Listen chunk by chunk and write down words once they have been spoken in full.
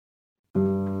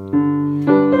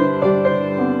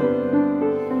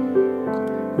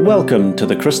Welcome to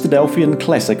the Christadelphian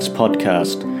Classics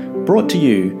podcast, brought to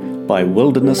you by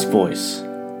Wilderness Voice.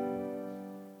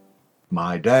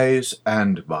 My Days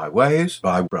and My Ways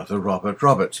by Brother Robert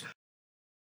Roberts.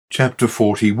 Chapter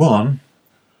 41,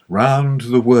 Round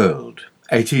the World,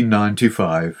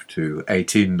 1895 to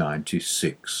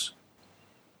 1896.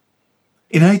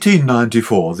 In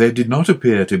 1894 there did not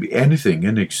appear to be anything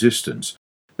in existence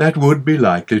that would be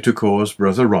likely to cause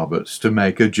Brother Roberts to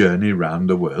make a journey round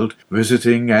the world,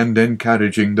 visiting and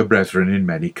encouraging the brethren in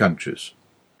many countries.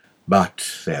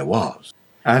 But there was,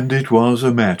 and it was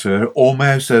a matter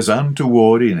almost as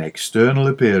untoward in external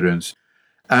appearance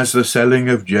as the selling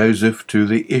of Joseph to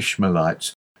the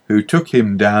Ishmaelites, who took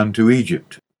him down to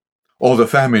Egypt, or the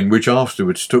famine which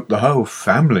afterwards took the whole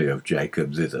family of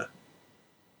Jacob thither.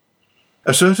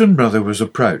 A certain brother was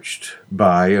approached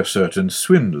by a certain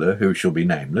swindler, who shall be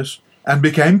nameless, and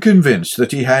became convinced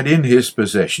that he had in his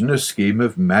possession a scheme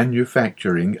of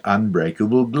manufacturing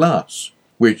unbreakable glass,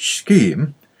 which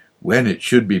scheme, when it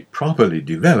should be properly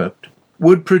developed,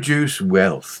 would produce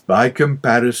wealth by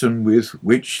comparison with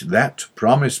which that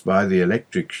promised by the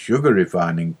Electric Sugar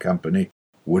Refining Company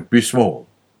would be small.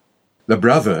 The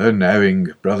brother, knowing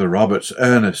Brother Robert's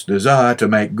earnest desire to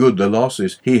make good the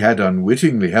losses he had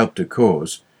unwittingly helped to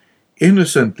cause,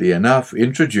 innocently enough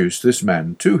introduced this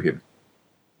man to him.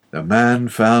 The man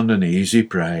found an easy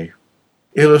prey,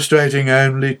 illustrating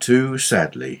only too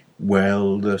sadly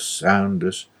well the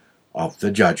soundness of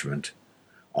the judgment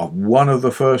of one of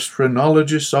the first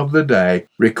phrenologists of the day,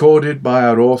 recorded by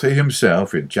our author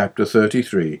himself in chapter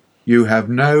 33, "You have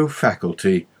no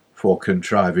faculty for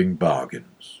contriving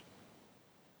bargains."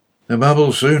 The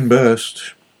bubble soon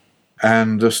burst,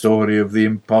 and the story of the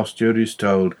imposture is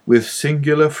told with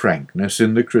singular frankness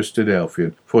in the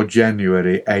Christadelphian for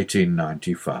January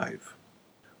 1895.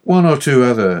 One or two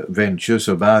other ventures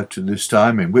about this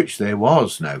time in which there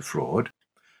was no fraud,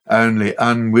 only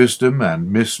unwisdom and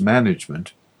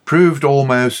mismanagement, proved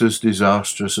almost as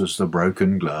disastrous as the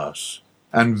broken glass,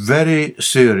 and very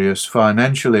serious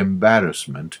financial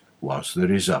embarrassment was the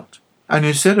result. And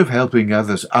instead of helping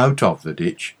others out of the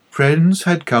ditch, friends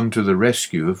had come to the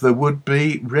rescue of the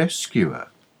would-be rescuer.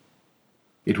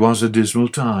 It was a dismal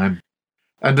time,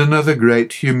 and another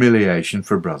great humiliation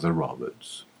for Brother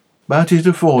Roberts. But it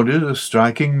afforded a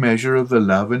striking measure of the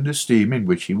love and esteem in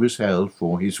which he was held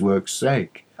for his work's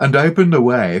sake, and opened the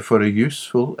way for a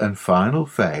useful and final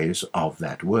phase of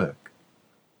that work.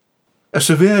 A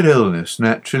severe illness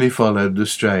naturally followed the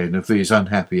strain of these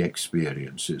unhappy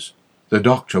experiences, the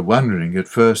doctor wondering at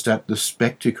first at the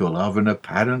spectacle of an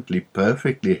apparently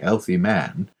perfectly healthy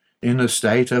man in a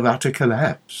state of utter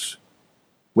collapse.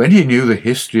 When he knew the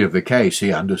history of the case,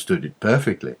 he understood it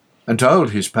perfectly, and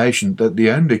told his patient that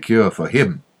the only cure for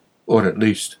him, or at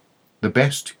least the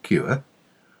best cure,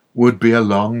 would be a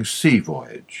long sea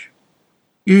voyage.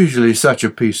 Usually such a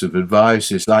piece of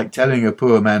advice is like telling a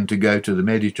poor man to go to the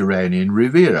Mediterranean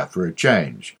Riviera for a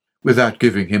change, without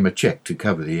giving him a cheque to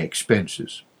cover the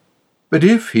expenses. But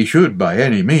if he should by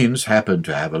any means happen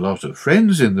to have a lot of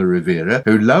friends in the Riviera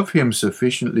who love him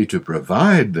sufficiently to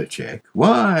provide the cheque,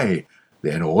 why,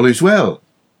 then all is well.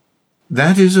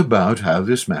 That is about how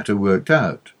this matter worked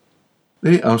out.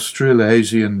 The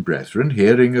Australasian brethren,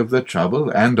 hearing of the trouble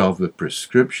and of the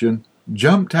prescription,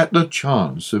 jumped at the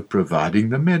chance of providing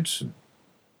the medicine.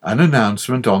 An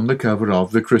announcement on the cover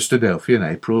of the Christadelphian,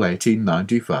 April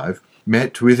 1895,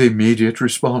 met with immediate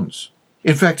response.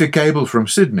 In fact, a cable from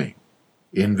Sydney,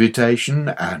 invitation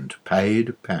and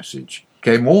paid passage,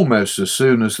 came almost as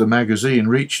soon as the magazine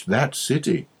reached that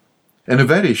city. In a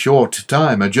very short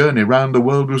time a journey round the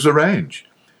world was arranged,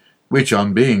 which,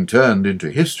 on being turned into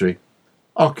history,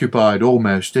 occupied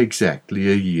almost exactly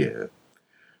a year,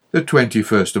 the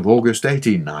 21st of August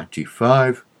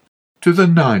 1895 to the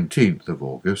 19th of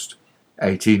August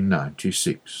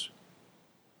 1896.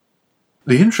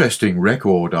 The interesting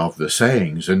record of the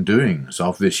sayings and doings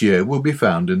of this year will be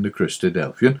found in the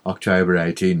Christadelphian, October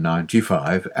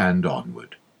 1895 and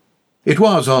onward. It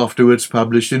was afterwards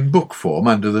published in book form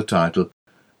under the title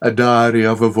A Diary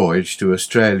of a Voyage to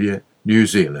Australia, New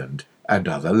Zealand, and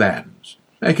Other Lands,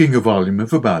 making a volume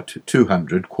of about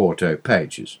 200 quarto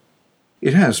pages.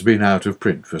 It has been out of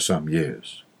print for some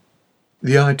years.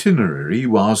 The itinerary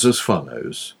was as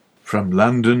follows: from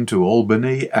London to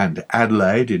Albany and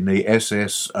Adelaide in the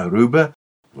SS Aruba,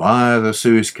 via the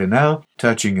Suez Canal,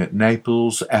 touching at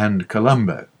Naples and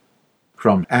Colombo.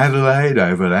 From Adelaide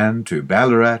overland to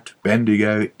Ballarat,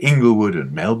 Bendigo, Inglewood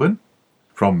and Melbourne.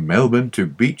 From Melbourne to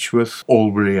Beechworth,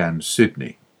 Albury and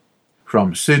Sydney.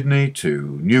 From Sydney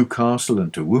to Newcastle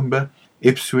and Toowoomba,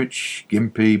 Ipswich,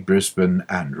 Gympie, Brisbane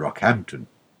and Rockhampton.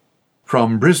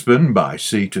 from Brisbane by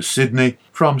sea to Sydney,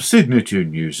 from Sydney to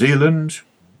New Zealand,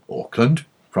 Auckland,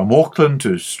 from Auckland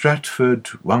to Stratford,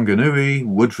 Wanganui,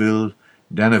 Woodville,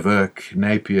 Dannevirke,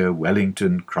 Napier,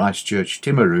 Wellington, Christchurch,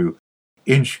 Timaru,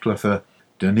 Inchcliffe,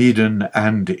 Dunedin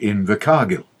and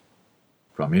Invercargill.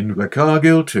 From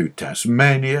Invercargill to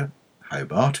Tasmania,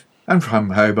 Hobart, and from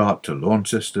Hobart to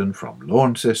Launceston, from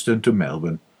Launceston to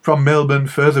Melbourne, from Melbourne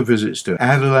further visits to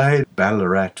Adelaide,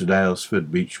 Ballarat, Daylesford,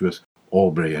 Beechworth,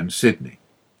 Albury and Sydney,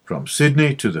 from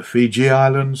Sydney to the Fiji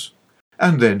Islands,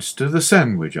 and thence to the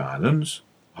Sandwich Islands,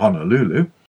 Honolulu,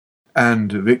 and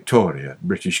Victoria,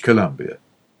 British Columbia,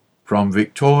 from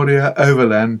Victoria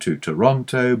overland to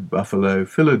Toronto, Buffalo,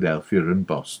 Philadelphia and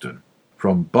Boston,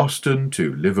 from Boston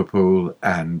to Liverpool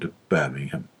and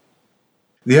Birmingham.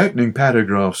 The opening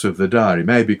paragraphs of the diary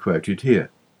may be quoted here.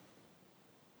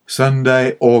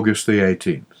 Sunday, August the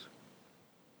 18th.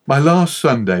 My last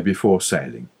Sunday before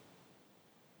sailing.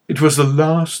 It was the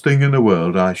last thing in the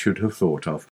world I should have thought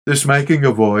of, this making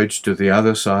a voyage to the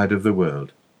other side of the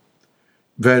world.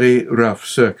 Very rough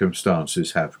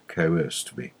circumstances have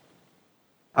coerced me.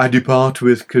 I depart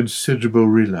with considerable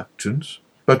reluctance,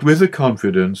 but with a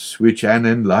confidence which an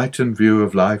enlightened view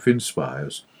of life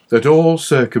inspires, that all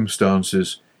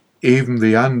circumstances, even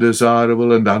the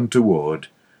undesirable and untoward,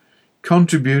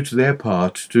 contribute their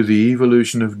part to the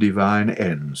evolution of divine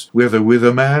ends, whether with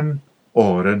a man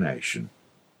or a nation.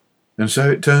 And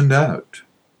so it turned out.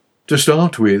 To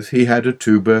start with, he had a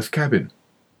 2-berth cabin.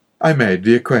 I made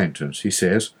the acquaintance, he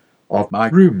says, of my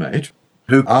roommate,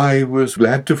 who I was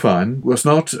glad to find was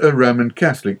not a Roman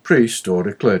Catholic priest or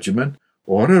a clergyman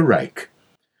or a rake,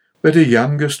 but a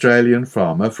young Australian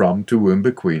farmer from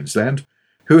Toowoomba, Queensland,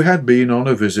 who had been on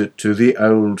a visit to the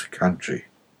old country.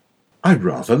 I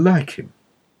rather like him.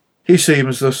 He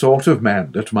seems the sort of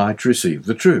man that might receive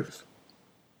the truth.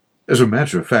 As a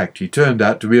matter of fact, he turned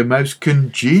out to be a most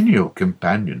congenial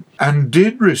companion, and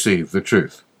did receive the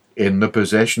truth, in the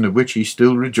possession of which he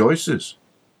still rejoices.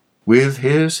 With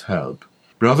his help,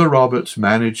 Brother Roberts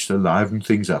managed to liven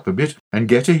things up a bit and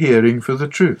get a hearing for the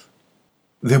truth.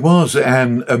 There was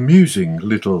an amusing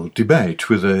little debate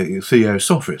with a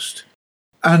theosophist,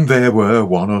 and there were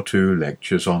 1 or 2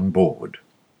 lectures on board.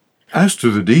 As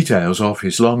to the details of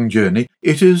his long journey,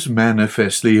 it is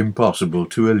manifestly impossible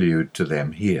to allude to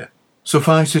them here.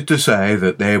 Suffice it to say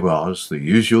that there was the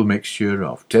usual mixture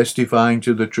of testifying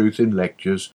to the truth in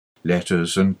lectures,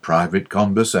 letters, and private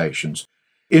conversations,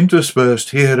 interspersed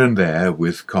here and there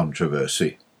with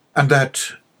controversy, and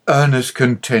that earnest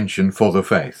contention for the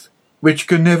faith, which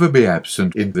can never be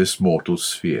absent in this mortal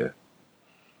sphere.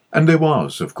 And there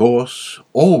was, of course,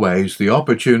 always the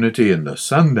opportunity in the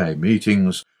Sunday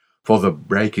meetings for the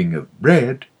breaking of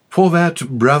bread, for that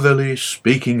brotherly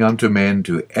speaking unto men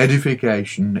to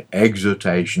edification,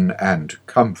 exhortation, and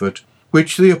comfort,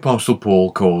 which the Apostle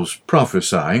Paul calls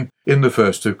prophesying in the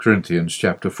 1st of Corinthians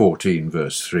chapter 14,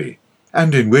 verse 3,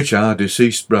 and in which our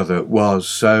deceased brother was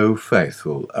so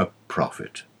faithful a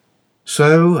prophet.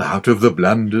 So, out of the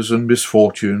blunders and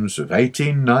misfortunes of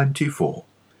 1894,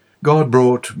 God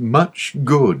brought much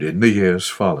good in the years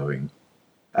following,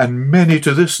 and many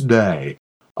to this day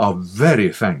are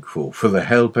very thankful for the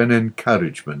help and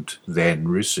encouragement then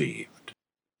received.